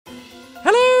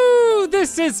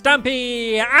this is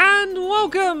Stampy, and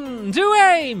welcome to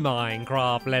a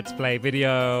Minecraft Let's Play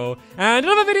video, and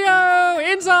another video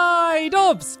inside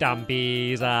of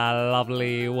Stampy's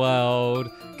lovely world.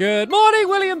 Good morning,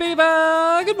 William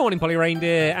Beaver, good morning, Polly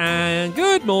Reindeer, and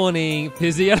good morning,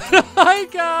 Pizzy. Hi,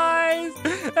 guys!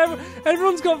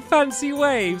 Everyone's got fancy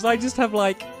waves, I just have,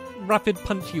 like, rapid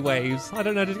punchy waves. I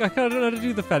don't know how to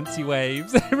do the fancy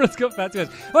waves. Everyone's got fancy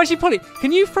waves. Oh, actually, Polly,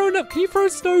 can you throw a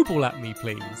snowball at me,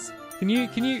 please? Can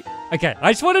you? Okay,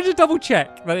 I just wanted to double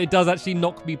check that it does actually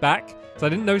knock me back, so I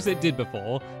didn't notice it did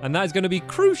before, and that is going to be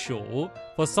crucial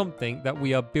for something that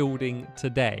we are building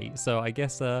today. So I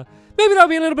guess maybe that'll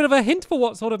be a little bit of a hint for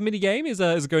what sort of mini game is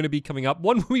going to be coming up.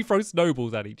 One where we throw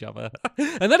snowballs at each other,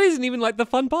 and that isn't even like the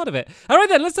fun part of it. All right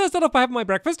then, let's start off by having my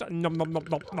breakfast. Nom nom nom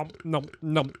nom nom nom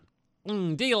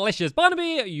nom. Delicious.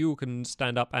 Barnaby, you can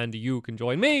stand up and you can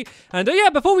join me. And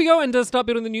yeah, before we go and start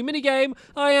building the new minigame,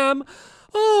 I am,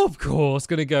 of course,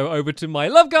 going to go over to my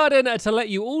love garden to let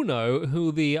you all know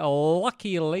who the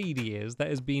lucky lady is that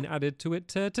has been added to it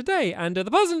today. And the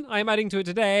person I am adding to it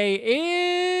today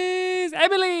is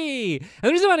Emily. And the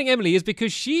reason I'm adding Emily is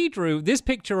because she drew this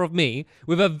picture of me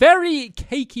with a very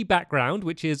cakey background,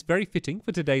 which is very fitting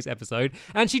for today's episode.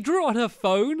 And she drew it on her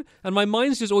phone, and my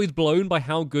mind's just always blown by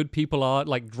how good people are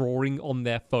like drawing on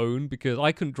their phone, because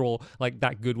I couldn't draw like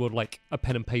that good with like a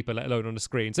pen and paper, let alone on a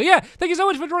screen. So yeah, thank you so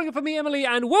much for drawing it for me, Emily,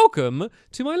 and welcome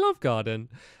to my love garden.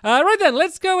 Right then,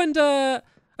 let's go and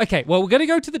okay, well, we're going to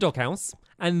go to the doghouse,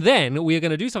 and then we are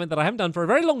going to do something that I haven't done for a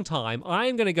very long time. I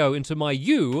am going to go into my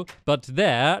but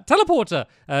there teleporter,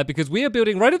 because we are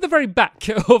building right at the very back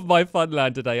of my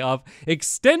funland today. I've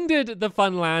extended the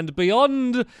funland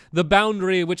beyond the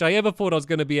boundary which I ever thought I was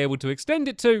going to be able to extend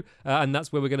it to, and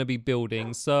that's where we're going to be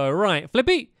building. So, right,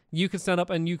 Flippy, you can stand up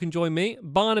and you can join me.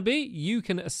 Barnaby, you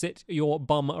can sit your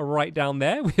bum right down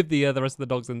there with the rest of the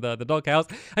dogs in the doghouse.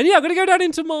 And yeah, I'm going to go down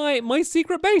into my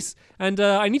secret base. And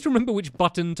I need to remember which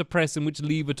button to press and which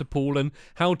lever to pull and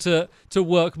how to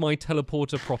work my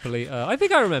teleporter properly. I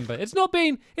think I remember. It's not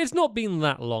been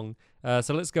that long.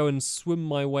 So let's go and swim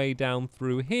my way down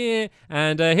through here.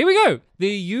 And here we go.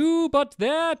 The but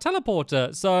there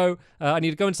teleporter. So I need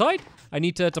to go inside. I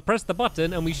need to press the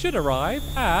button and we should arrive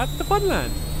at the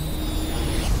funland.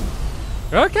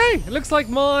 Okay, it looks like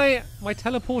my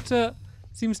teleporter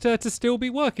seems to still be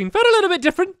working. Felt a little bit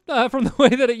different from the way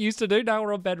that it used to do. Now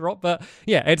we're on bedrock, but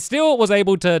yeah, it still was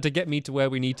able to get me to where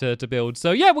we need to build.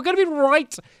 So yeah, we're going to be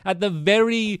right at the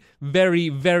very, very,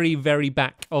 very, very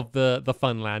back of the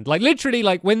funland. Like literally,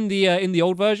 like when in the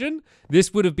old version,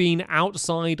 this would have been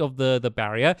outside of the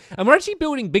barrier. And we're actually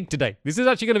building big today. This is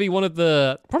actually going to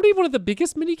be probably one of the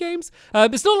biggest mini games.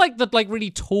 It's not like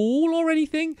really tall or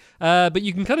anything, but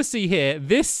you can kind of see here,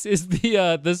 this is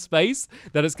the space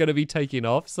that it's going to be taking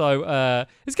off. So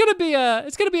it's going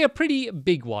to be a pretty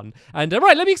big one. And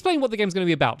right, let me explain what the game's going to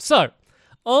be about. So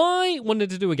I wanted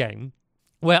to do a game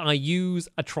where I use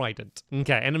a trident.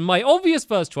 Okay, and my obvious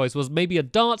first choice was maybe a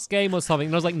darts game or something,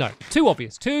 and I was like, no, too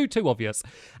obvious, too obvious.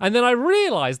 And then I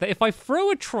realized that if I throw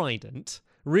a trident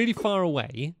really far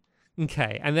away,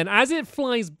 okay, and then as it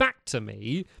flies back to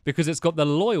me, because it's got the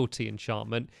loyalty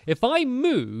enchantment, if I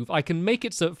move, I can make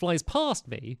it so it flies past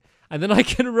me, and then I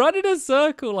can run in a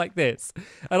circle like this,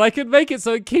 and I can make it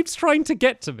so it keeps trying to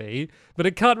get to me, but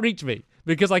it can't reach me,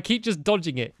 because I keep just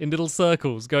dodging it in little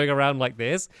circles going around like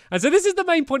this. And so this is the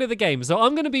main point of the game. So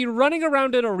I'm going to be running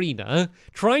around an arena,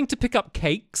 trying to pick up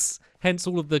cakes, hence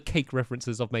all of the cake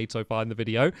references I've made so far in the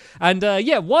video. And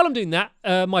yeah, while I'm doing that,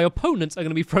 my opponents are going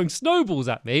to be throwing snowballs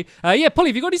at me. Yeah, Polly,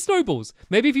 have you got any snowballs?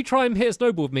 Maybe if you try and hit a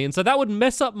snowball with me. And so that would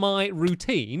mess up my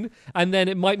routine, and then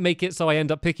it might make it so I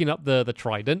end up picking up the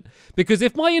trident. Because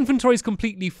if my inventory is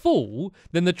completely full,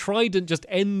 then the trident just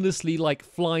endlessly like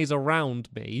flies around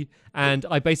me, and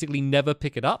I basically never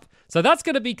pick it up. So that's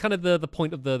going to be kind of the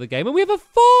point of the game. And we have a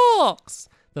fox!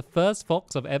 The first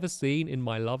fox I've ever seen in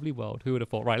my lovely world. Who would have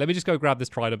thought? Right, let me just go grab this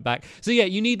trident back. So yeah,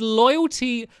 you need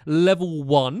loyalty level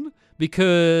 1,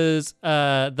 because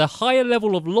the higher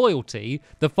level of loyalty,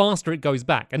 the faster it goes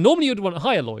back. And normally you'd want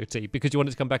higher loyalty because you want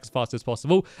it to come back as fast as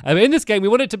possible. In this game, we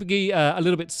want it to be a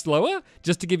little bit slower,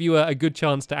 just to give you a good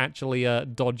chance to actually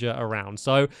dodge around.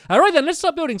 So, all right then, let's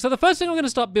start building. So the first thing I'm going to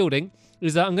start building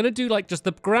is that I'm going to do like just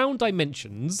the ground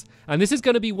dimensions, and this is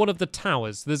going to be one of the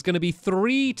towers. There's going to be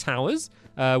 3 towers,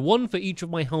 one for each of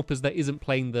my helpers that isn't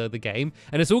playing the game,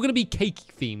 and it's all going to be cake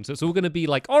themed. So it's all going to be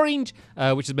like orange,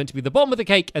 which is meant to be the bottom of the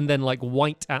cake, and then like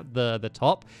white at the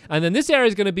top. And then this area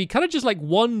is going to be kind of just like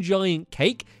one giant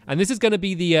cake. And this is going to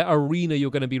be the arena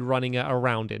you're going to be running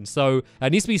around in. So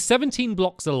it needs to be 17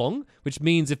 blocks along, which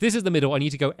means if this is the middle, I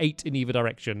need to go 8 in either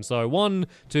direction. So 1,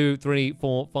 2, 3,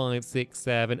 4, 5, 6,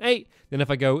 7, 8. Then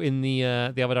if I go in the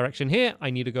other direction here, I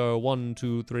need to go 1,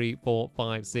 2, 3, 4,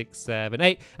 5, 6, 7,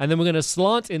 8. And then we're going to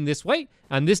slant in this way.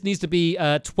 And this needs to be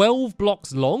 12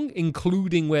 blocks long,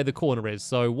 including where the corner is.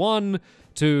 So 1,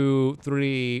 2,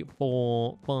 3,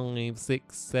 4, 5,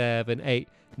 6, 7, 8,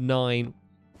 9,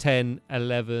 10,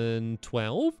 11,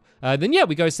 12. Then yeah,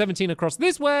 we go 17 across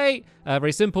this way.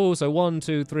 Very simple. So 1,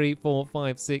 2, 3, 4,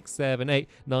 5, 6, 7, 8,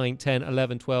 9, 10,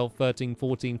 11, 12, 13,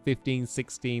 14, 15,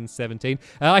 16, 17.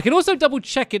 I can also double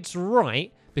check it's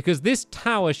right because this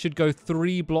tower should go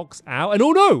 3 blocks out. And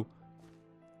oh no!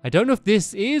 I don't know if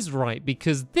this is right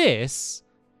because this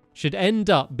should end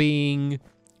up being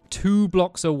 2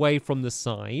 blocks away from the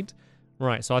side.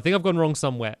 Right, so I think I've gone wrong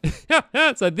somewhere.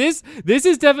 So this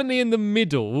is definitely in the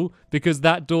middle because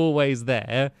that doorway's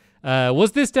there.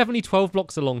 Was this definitely 12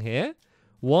 blocks along here?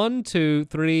 1, 2,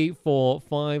 3, 4,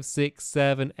 5, 6,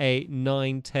 7, 8,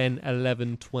 9, 10,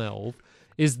 11, 12.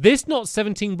 Is this not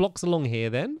 17 blocks along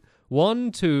here then?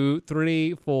 1, 2,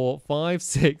 3, 4, 5,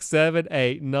 6, 7,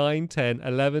 8, 9, 10,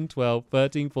 11, 12,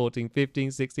 13, 14,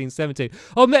 15, 16, 17.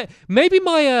 Oh,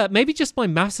 maybe just my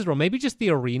maths is wrong. Maybe just the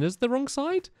arena's the wrong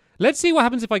side. Let's see what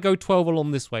happens if I go 12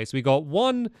 along this way. So we got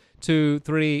 1, 2,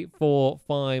 3, 4,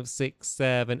 5, 6,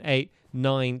 7, 8,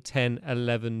 9, 10,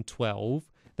 11, 12.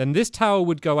 Then this tower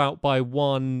would go out by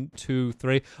 1, 2,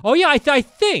 3. Oh yeah, I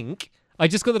think I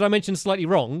just got the dimensions slightly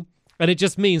wrong. And it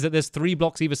just means that there's 3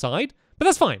 blocks either side. But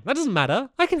that's fine. That doesn't matter.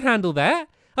 I can handle that.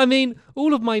 I mean,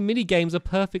 all of my mini games are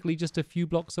perfectly just a few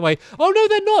blocks away. Oh, no,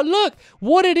 they're not. Look,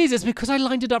 what it is because I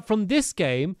lined it up from this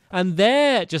game and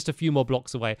they're just a few more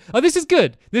blocks away. Oh, this is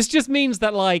good. This just means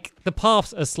that, like, the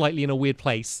paths are slightly in a weird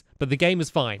place, but the game is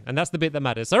fine. And that's the bit that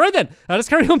matters. All right, then. Let's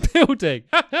carry on building.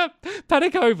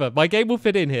 Panic over. My game will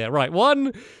fit in here. Right,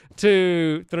 1,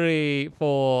 2, 3,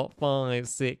 4, 5,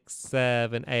 6,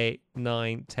 7, 8,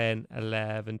 9, 10,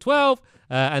 11, 12.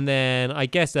 And then I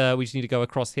guess we just need to go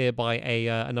across here by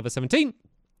another 17.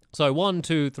 So 1,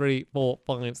 2, 3, 4,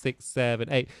 5, 6, 7,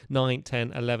 8, 9,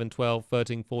 10, 11, 12,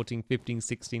 13, 14, 15,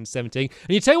 16, 17.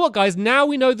 And you tell you what, guys, now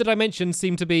we know the dimensions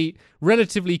seem to be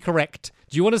relatively correct.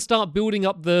 Do you want to start building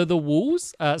up the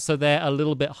walls so they're a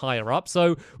little bit higher up?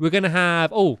 So we're going to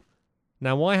have... Oh,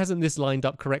 now why hasn't this lined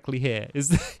up correctly here? Where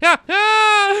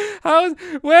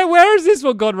has this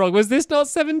one gone wrong? Was this not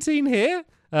 17 here?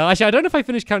 Actually, I don't know if I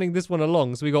finished counting this one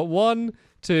along. So we got 1,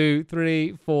 2,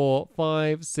 3, 4,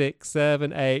 5, 6,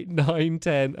 7, 8, 9,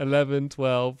 10, 11,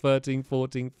 12, 13,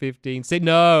 14, 15, 16.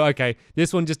 No, okay.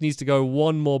 This one just needs to go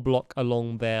 1 more block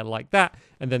along there like that.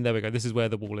 And then there we go. This is where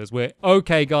the wall is. We're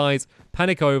okay, guys.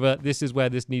 Panic over. This is where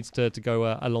this needs to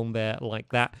go along there like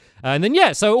that. And then,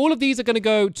 yeah, so all of these are going to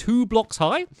go 2 blocks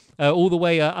high all the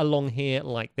way along here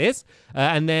like this.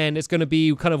 And then it's going to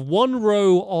be kind of 1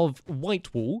 row of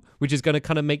white wall, which is going to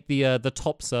kind of make the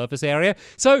top surface area.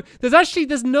 So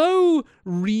there's no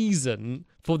reason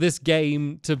for this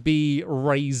game to be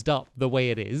raised up the way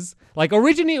it is. Like,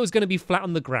 originally it was going to be flat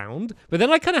on the ground, but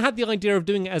then I kind of had the idea of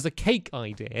doing it as a cake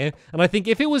idea. And I think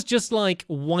if it was just like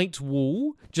white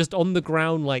wall, just on the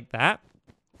ground like that,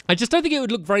 I just don't think it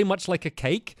would look very much like a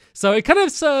cake. So it kind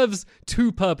of serves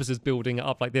 2 purposes building it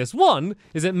up like this. One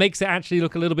is it makes it actually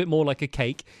look a little bit more like a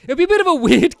cake. It'll be a bit of a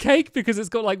weird cake because it's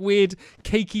got like weird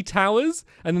cakey towers.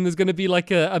 And then there's going to be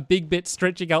like a big bit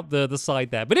stretching out the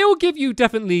side there. But it will give you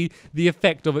definitely the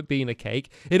effect of it being a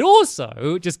cake. It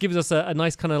also just gives us a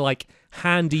nice kind of like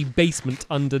handy basement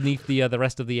underneath the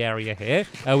rest of the area here,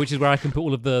 which is where I can put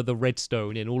all of the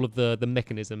redstone in, all of the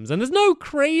mechanisms. And there's no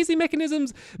crazy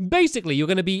mechanisms. Basically, you're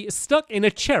going to be stuck in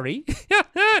a cherry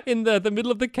in the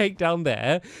middle of the cake down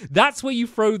there. That's where you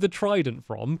throw the trident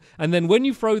from. And then when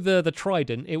you throw the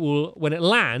trident, when it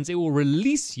lands, it will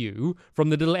release you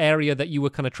from the little area that you were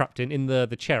kind of trapped in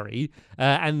the cherry.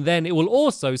 And then it will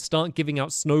also start giving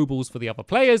out snowballs for the other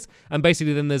players. And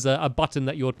basically then there's a button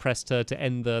that you would press to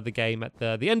end the game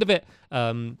at the end of it.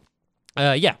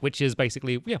 Which is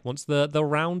basically, once the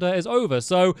round is over.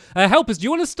 So, helpers, do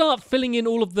you want to start filling in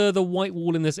all of the white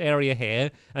wall in this area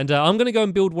here? And I'm going to go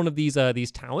and build one of these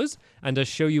towers and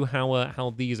show you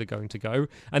how these are going to go.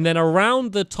 And then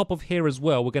around the top of here as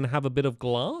well, we're going to have a bit of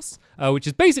glass, which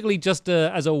is basically just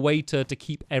as a way to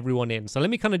keep everyone in. So let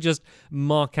me kind of just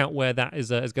mark out where that is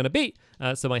going to be,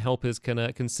 so my helpers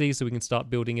can see, so we can start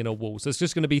building in a wall. So it's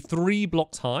just going to be 3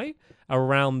 blocks high.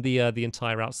 around the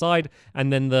entire outside.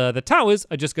 And then the towers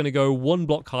are just going to go 1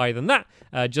 block higher than that,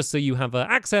 just so you have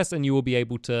access and you will be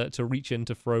able to reach in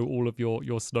to throw all of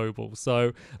your snowballs.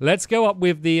 So let's go up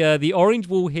with the orange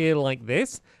wall here like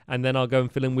this, and then I'll go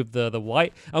and fill in with the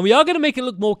white. And we are going to make it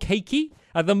look more cakey.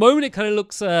 At the moment, it kind of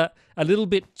looks a little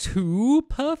bit too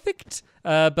perfect.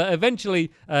 But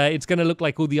eventually, it's going to look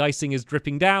like all the icing is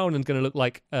dripping down and going to look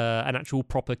like an actual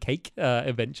proper cake,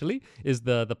 eventually, is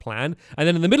the plan. And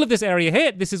then in the middle of this area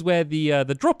here, this is where the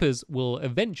droppers will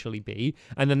eventually be.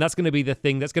 And then that's going to be the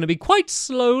thing that's going to be quite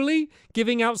slowly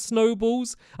giving out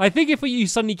snowballs. I think if you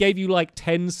suddenly gave you like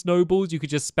 10 snowballs, you could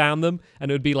just spam them,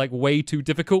 and it would be like way too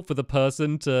difficult for the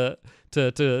person to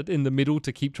in the middle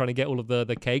to keep trying to get all of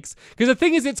the cakes. Because the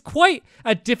thing is, it's quite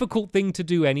a difficult thing to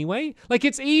do anyway. Like,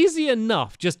 it's easy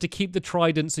enough just to keep the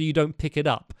trident so you don't pick it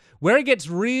up. Where it gets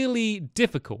really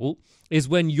difficult is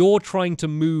when you're trying to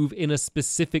move in a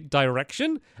specific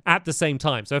direction at the same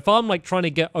time. So if I'm like trying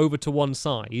to get over to one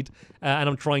side and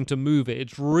I'm trying to move it,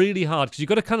 it's really hard because you've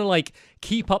got to kind of like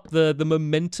keep up the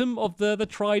momentum of the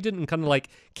trident and kind of like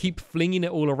keep flinging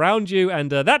it all around you.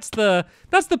 And that's the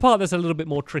part that's a little bit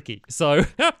more tricky. So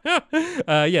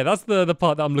yeah, that's the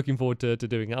part that I'm looking forward to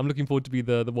doing. I'm looking forward to be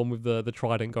the one with the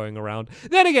trident going around.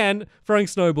 Then again, throwing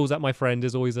snowballs at my friend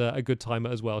is always a good timer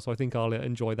as well. So I think I'll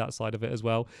enjoy that side of it as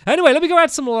well. Anyway, let me go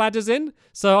add some ladders in.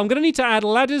 So I'm going to need to add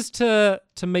ladders to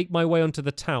make my way onto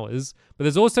the towers. But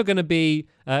there's also going to be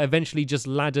eventually just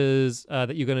ladders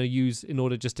that you're going to use in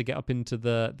order just to get up into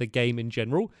the game in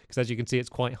general. Because as you can see, it's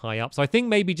quite high up. So I think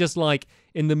maybe just like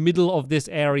in the middle of this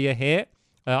area here,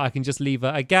 I can just leave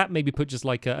a gap, maybe put just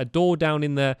like a door down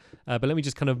in there. But let me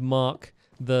just kind of mark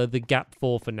the gap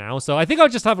for now. So I think I'll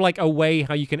just have like a way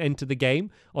how you can enter the game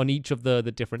on each of the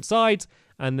different sides.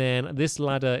 And then this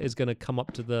ladder is going to come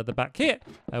up to the back here,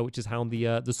 which is how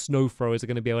the snow throwers are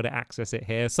going to be able to access it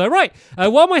here. So right,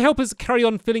 while my helpers carry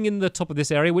on filling in the top of this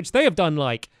area, which they have done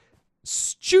like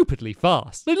stupidly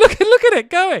fast. Look at it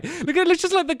going. Look at it. It's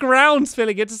just like the ground's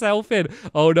filling itself in.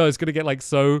 Oh no, it's gonna get like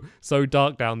so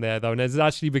dark down there though, and it's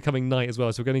actually becoming night as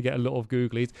well, so we're gonna get a lot of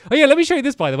googlies. Oh yeah, let me show you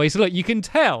this by the way. So look, you can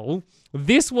tell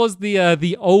this was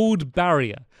the old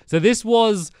barrier. So this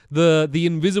was the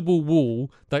invisible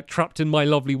wall that trapped in my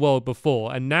lovely world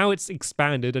before, and now it's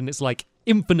expanded and it's like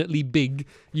infinitely big.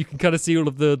 You can kind of see all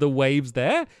of the waves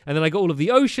there, and then I got all of the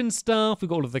ocean stuff. We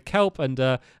got all of the kelp and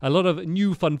a lot of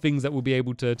new fun things that we'll be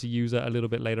able to use a little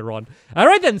bit later on. All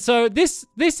right then, so this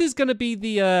is going to be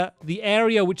the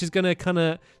area which is going to kind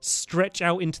of stretch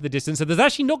out into the distance. So there's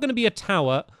actually not going to be a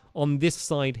tower on this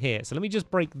side here. So let me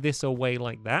just break this away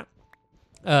like that.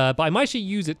 But I might actually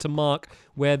use it to mark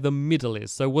where the middle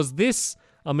is. So was this,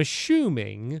 I'm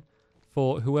assuming,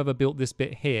 for whoever built this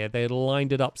bit here, they had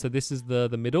lined it up. So this is the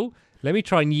middle. Let me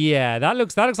try and, yeah, that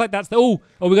looks like that's the, oh,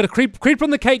 we got a creeper on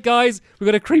the cake, guys. We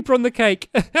got a creeper on the cake.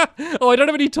 Oh, I don't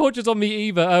have any torches on me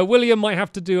either. William might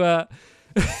have to do a...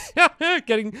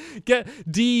 get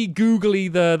de-googly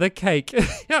the cake.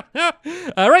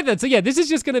 Right then, so yeah, this is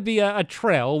just going to be a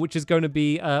trail which is going to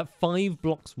be 5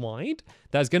 blocks wide.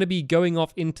 That's going to be going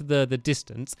off into the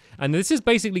distance, and this is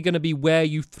basically going to be where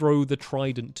you throw the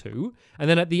trident to. And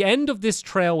then at the end of this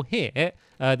trail here,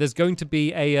 there's going to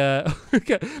be a look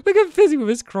at Fizzy with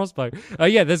his crossbow.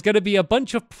 Yeah, there's going to be a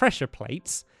bunch of pressure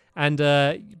plates, and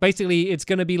basically it's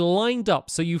going to be lined up.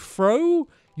 So you throw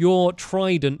your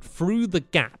trident through the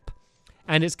gap,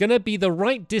 and it's going to be the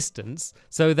right distance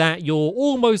so that you're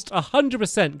almost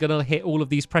 100% going to hit all of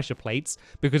these pressure plates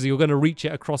because you're going to reach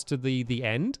it across to the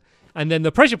end. And then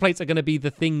the pressure plates are going to be the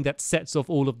thing that sets off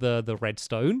all of the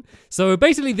redstone. So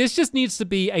basically, this just needs to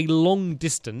be a long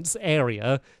distance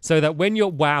area so that when you're...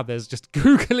 Wow, there's just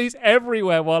googlies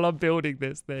everywhere while I'm building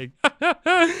this thing.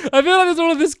 I feel like there's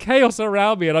all of this chaos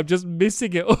around me and I'm just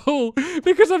missing it all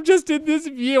because I'm just in this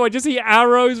view. I just see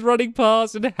arrows running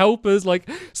past and helpers like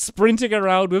sprinting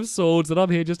around with swords, and I'm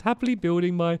here just happily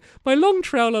building my long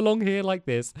trail along here like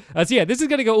this. So yeah, this is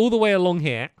going to go all the way along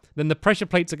here. Then the pressure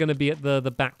plates are going to be at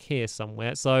the back here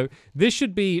somewhere. So this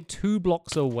should be 2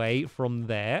 blocks away from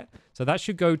there. So that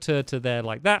should go to there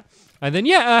like that. And then,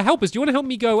 yeah, helpers, do you want to help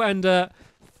me go and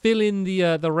fill in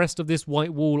the rest of this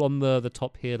white wall on the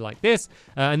top here like this?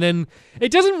 And then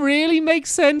it doesn't really make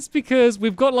sense because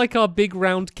we've got like our big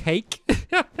round cake.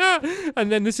 And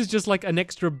then this is just like an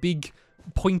extra big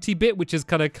pointy bit, which is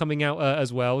kind of coming out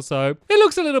as well. So it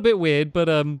looks a little bit weird, but...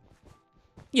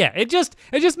 yeah, it just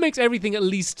makes everything at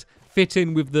least fit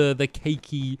in with the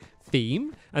cakey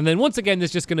theme. And then once again,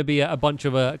 there's just going to be a bunch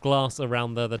of glass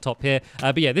around the top here.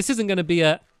 But yeah, this isn't going to be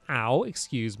Ow,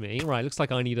 excuse me. Right, looks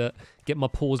like I need to get my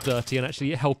paws dirty and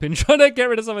actually help in trying to get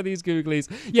rid of some of these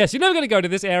googlies. Yes, you're never going to go to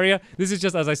this area. This is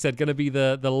just, as I said, going to be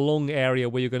the long area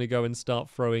where you're going to go and start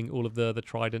throwing all of the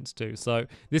tridents to. So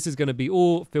this is going to be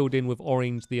all filled in with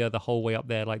orange the whole way up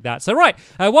there like that. So right,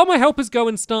 while my helpers go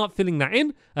and start filling that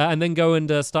in, and then go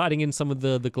and start adding in some of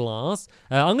the glass,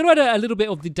 I'm going to add a little bit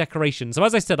of the decoration. So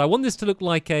as I said, I want this to look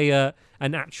like an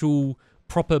actual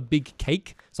proper big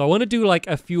cake. So I want to do like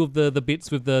a few of the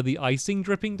bits with the icing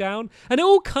dripping down, and it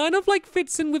all kind of like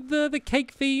fits in with the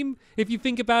cake theme if you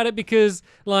think about it, because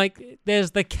like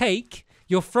there's the cake,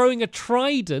 you're throwing a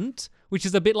trident, which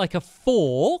is a bit like a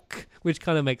fork, which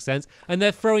kind of makes sense, and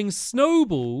they're throwing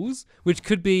snowballs, which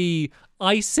could be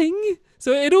icing.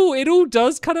 So it all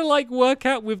does kind of like work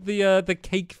out with the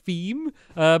cake theme,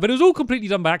 but it was all completely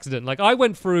done by accident. Like I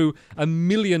went through a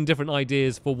million different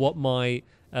ideas for what my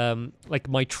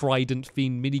my trident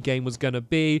themed mini game was gonna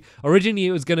be. Originally,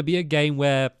 it was gonna be a game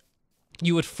where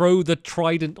you would throw the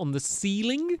trident on the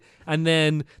ceiling, and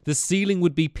then the ceiling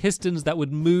would be pistons that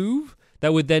would move,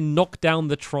 that would then knock down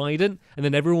the trident, and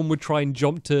then everyone would try and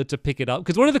jump to pick it up.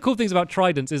 Because one of the cool things about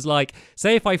tridents is, like,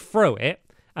 say if I throw it,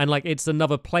 and like it's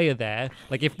another player there,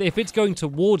 like if it's going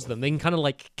towards them, they can kind of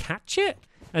like catch it.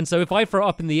 And so if I throw it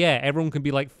up in the air, everyone can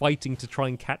be like fighting to try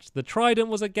and catch the trident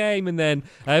was a game. And then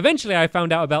eventually I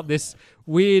found out about this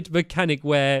weird mechanic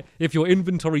where if your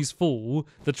inventory's full,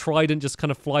 the trident just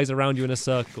kind of flies around you in a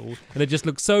circle. And it just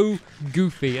looks so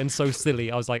goofy and so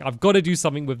silly. I was like, I've got to do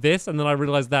something with this. And then I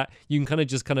realized that you can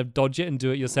kind of dodge it and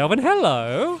do it yourself. And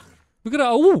hello, we're gonna,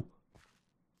 oh,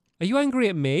 are you angry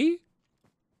at me?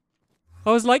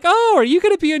 I was like, oh, are you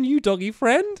gonna be a new doggy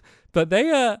friend? But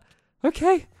they,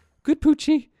 okay. Good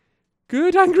Poochie.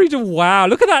 Good angry to wow.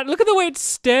 Look at that. Look at the way it's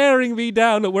staring me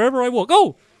down at wherever I walk.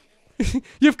 Oh,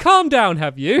 you've calmed down,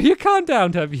 have you? You calmed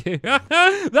down, have you?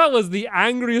 That was the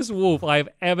angriest wolf I've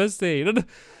ever seen. And,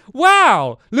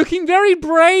 wow. Looking very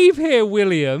brave here,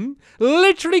 William.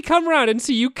 Literally come around and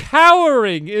see you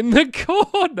cowering in the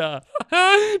corner.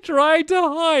 Trying to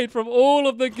hide from all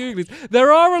of the googlies.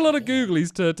 There are a lot of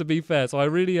googlies to be fair. So I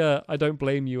really, I don't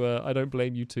blame you. I don't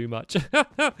blame you too much.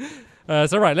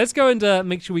 So right, let's go and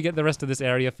make sure we get the rest of this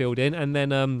area filled in, and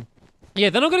then yeah,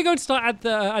 then I'm gonna go and start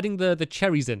adding the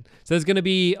cherries in. So there's gonna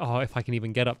be, oh, if I can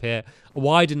even get up here.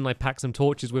 Why didn't I pack some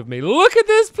torches with me? Look at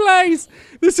this place!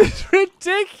 This is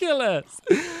ridiculous!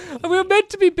 We were meant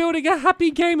to be building a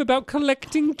happy game about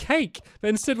collecting cake, but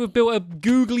instead we've built a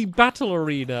googly battle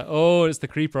arena. Oh, it's the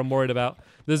creeper I'm worried about.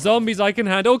 The zombies I can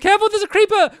handle. Oh, careful, there's a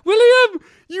creeper! William!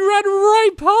 You ran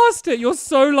right past it! You're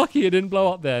so lucky it didn't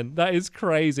blow up then. That is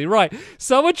crazy. Right,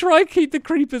 someone try and keep the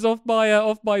creepers off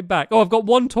my back. Oh, I've got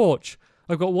one torch.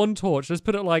 I've got one torch. Let's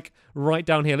put it like right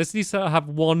down here. Let's at least have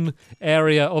one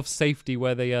area of safety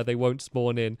where they won't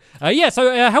spawn in. Yeah,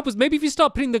 so help us. Maybe if you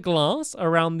start putting the glass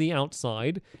around the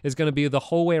outside, it's going to be the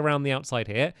whole way around the outside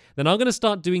here. Then I'm going to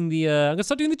start doing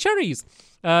the cherries.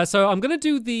 So I'm going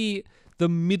to do the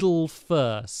middle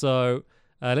first. So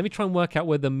let me try and work out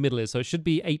where the middle is. So it should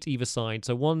be 8 either side.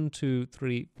 So 1, 2,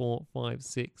 3, 4, 5,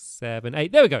 6, 7,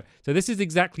 8. There we go. So this is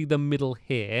exactly the middle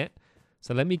here.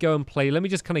 So let me go and play. Let me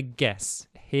just kind of guess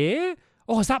here.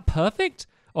 Oh, is that perfect?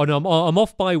 Oh no, I'm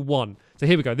off by 1. So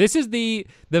here we go. This is the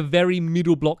very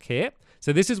middle block here.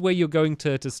 So this is where you're going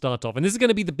to start off. And this is going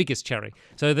to be the biggest cherry.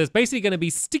 So there's basically going to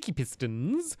be sticky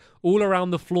pistons all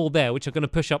around the floor there, which are going to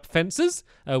push up fences,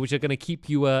 which are going to keep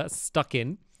you stuck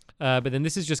in. But then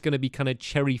this is just going to be kind of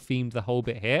cherry themed the whole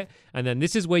bit here. And then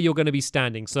this is where you're going to be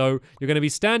standing. So you're going to be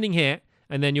standing here,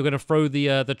 and then you're going to throw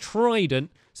the trident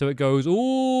so it goes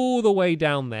all the way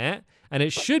down there. And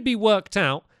it should be worked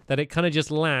out that it kind of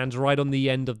just lands right on the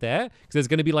end of there, because there's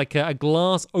going to be like a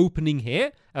glass opening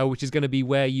here, which is going to be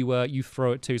where you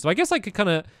throw it to. So I guess I could kind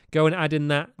of go and add in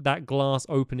that glass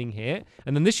opening here,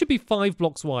 and then this should be 5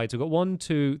 blocks wide. So we've got 1,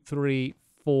 2, 3,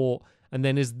 4, and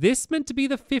then is this meant to be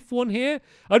the 5th one here?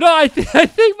 Oh no, I think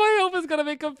my helper's going to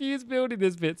be confused building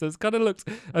this bit, so it kind of looks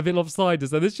a bit lopsided.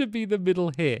 So this should be the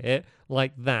middle here,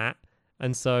 like that,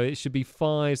 and so it should be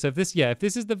 5. So if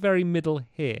this is the very middle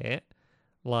here,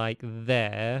 like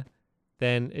there,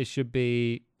 then it should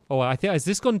be, oh, I think, has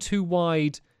this gone too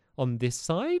wide on this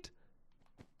side?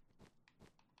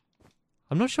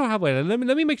 I'm not sure how wide. Let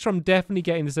me make sure I'm definitely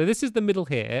getting this. So this is the middle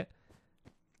here.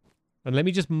 And let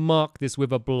me just mark this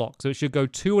with a block. So it should go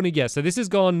 2 on a, yeah. So this has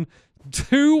gone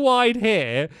too wide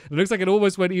here. It looks like it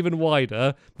almost went even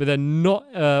wider, but then not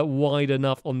wide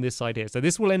enough on this side here. So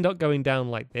this will end up going down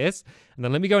like this. And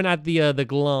then let me go and add the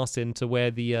glass into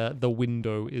where the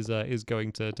window is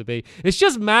going to be. It's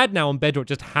just mad now on Bedrock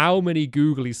just how many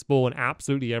googly spawn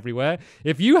absolutely everywhere.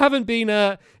 If you haven't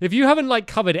like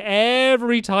covered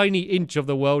every tiny inch of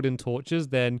the world in torches,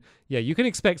 then yeah, you can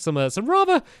expect some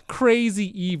rather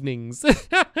crazy evenings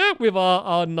with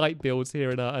our night builds here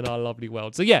in our lovely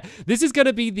world. So yeah, this is going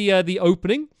to be the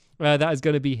opening. That is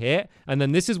going to be here, and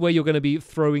then this is where you're going to be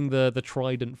throwing the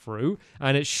trident through,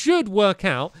 and it should work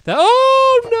out that,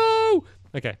 oh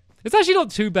no! Okay, it's actually not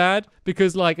too bad,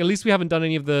 because like at least we haven't done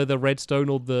any of the redstone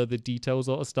or the details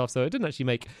or stuff, so it didn't actually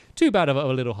make too bad of a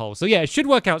little hole. So yeah, it should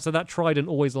work out so that trident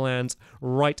always lands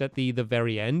right at the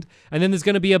very end, and then there's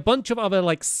going to be a bunch of other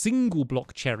like single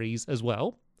block cherries as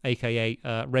well, aka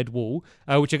red wool,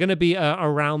 which are going to be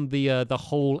around the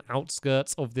whole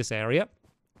outskirts of this area.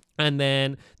 And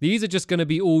then these are just going to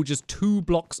be all just 2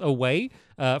 blocks away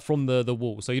from the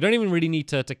wall. So you don't even really need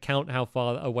to count how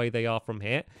far away they are from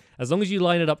here. As long as you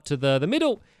line it up to the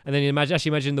middle, and then you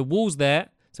imagine the wall's there.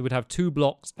 So we'd have 2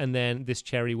 blocks, and then this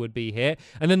cherry would be here.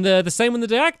 And then the same on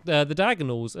the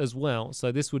diagonals as well.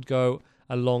 So this would go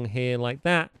along here like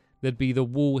that. There'd be the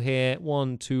wall here,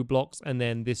 1, 2 blocks, and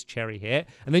then this cherry here.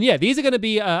 And then, yeah, these are going to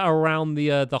be around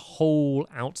the whole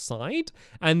outside.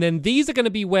 And then these are going to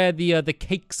be where the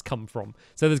cakes come from.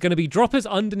 So there's going to be droppers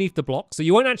underneath the block. So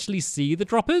you won't actually see the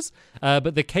droppers,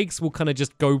 but the cakes will kind of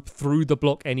just go through the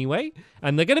block anyway.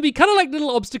 And they're going to be kind of like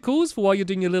little obstacles for while you're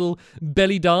doing your little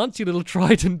belly dance, your little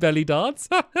trident belly dance.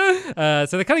 So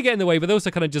they kind of get in the way, but they also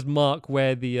kind of just mark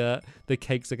where the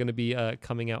cakes are going to be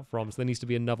coming out from. So there needs to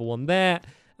be another one there.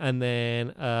 And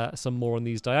then some more on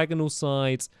these diagonal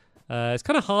sides. It's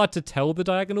kind of hard to tell the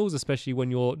diagonals, especially when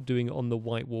you're doing it on the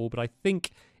white wall, but I think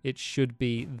it should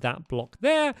be that block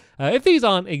there. If these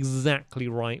aren't exactly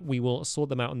right, we will sort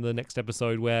them out in the next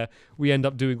episode where we end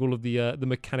up doing all of the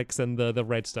mechanics and the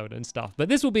redstone and stuff. But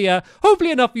this will be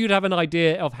hopefully enough for you to have an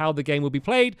idea of how the game will be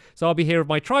played. So I'll be here with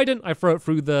my trident. I throw it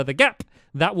through the gap.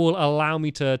 That will allow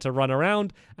me to run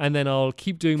around, and then I'll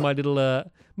keep doing my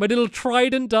little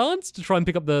trident dance to try and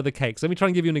pick up the cakes. Let me try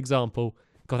and give you an example.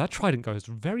 God, that trident goes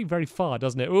very, very far,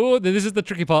 doesn't it? Oh, this is the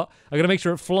tricky part. I gotta make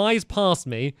sure it flies past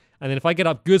me, and then if I get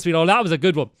up good speed, oh, that was a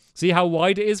good one. See how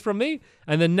wide it is from me?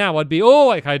 And then now I'd be,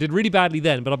 okay, I did really badly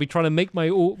then, but I'll be trying to make my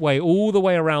way all the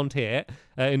way around here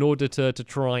in order to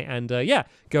try and,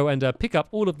 go and pick up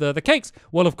all of the cakes,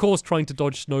 while, of course, trying to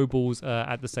dodge snowballs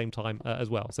at the same time as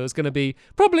well. So it's going to be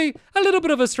probably a little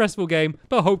bit of a stressful game,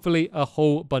 but hopefully a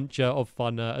whole bunch of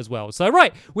fun as well. So,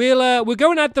 right, we'll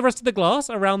go and add the rest of the glass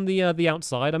around the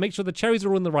outside. I'll make sure the cherries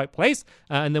are all in the right place,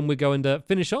 and then we'll go and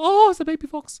finish. Oh, it's a baby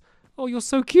fox. Oh, you're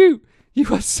so cute. You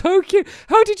are so cute.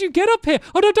 How did you get up here?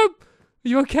 Oh, no, don't. Are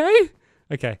you okay?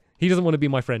 Okay. He doesn't want to be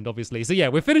my friend, obviously. So, yeah,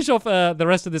 we'll finish off the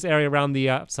rest of this area around the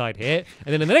outside here.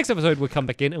 And then in the next episode, we'll come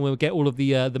back in and we'll get all of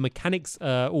the mechanics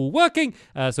all working.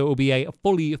 So it will be a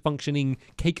fully functioning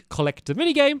cake collector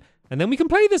minigame. And then we can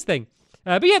play this thing.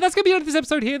 But yeah, that's going to be the end of this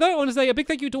episode here, though. I want to say a big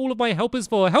thank you to all of my helpers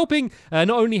for helping, not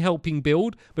only helping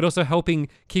build, but also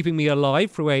keeping me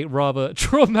alive through a rather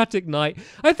traumatic night.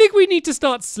 I think we need to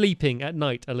start sleeping at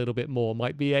night a little bit more.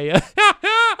 Might be a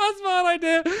smart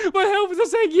idea. My helpers are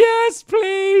saying, yes,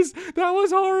 please. That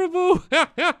was horrible.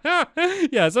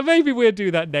 Yeah, so maybe we'll do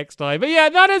that next time. But yeah,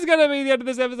 that is going to be the end of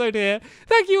this episode here.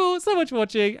 Thank you all so much for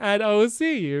watching, and I will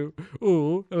see you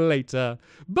all later.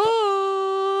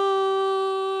 Bye.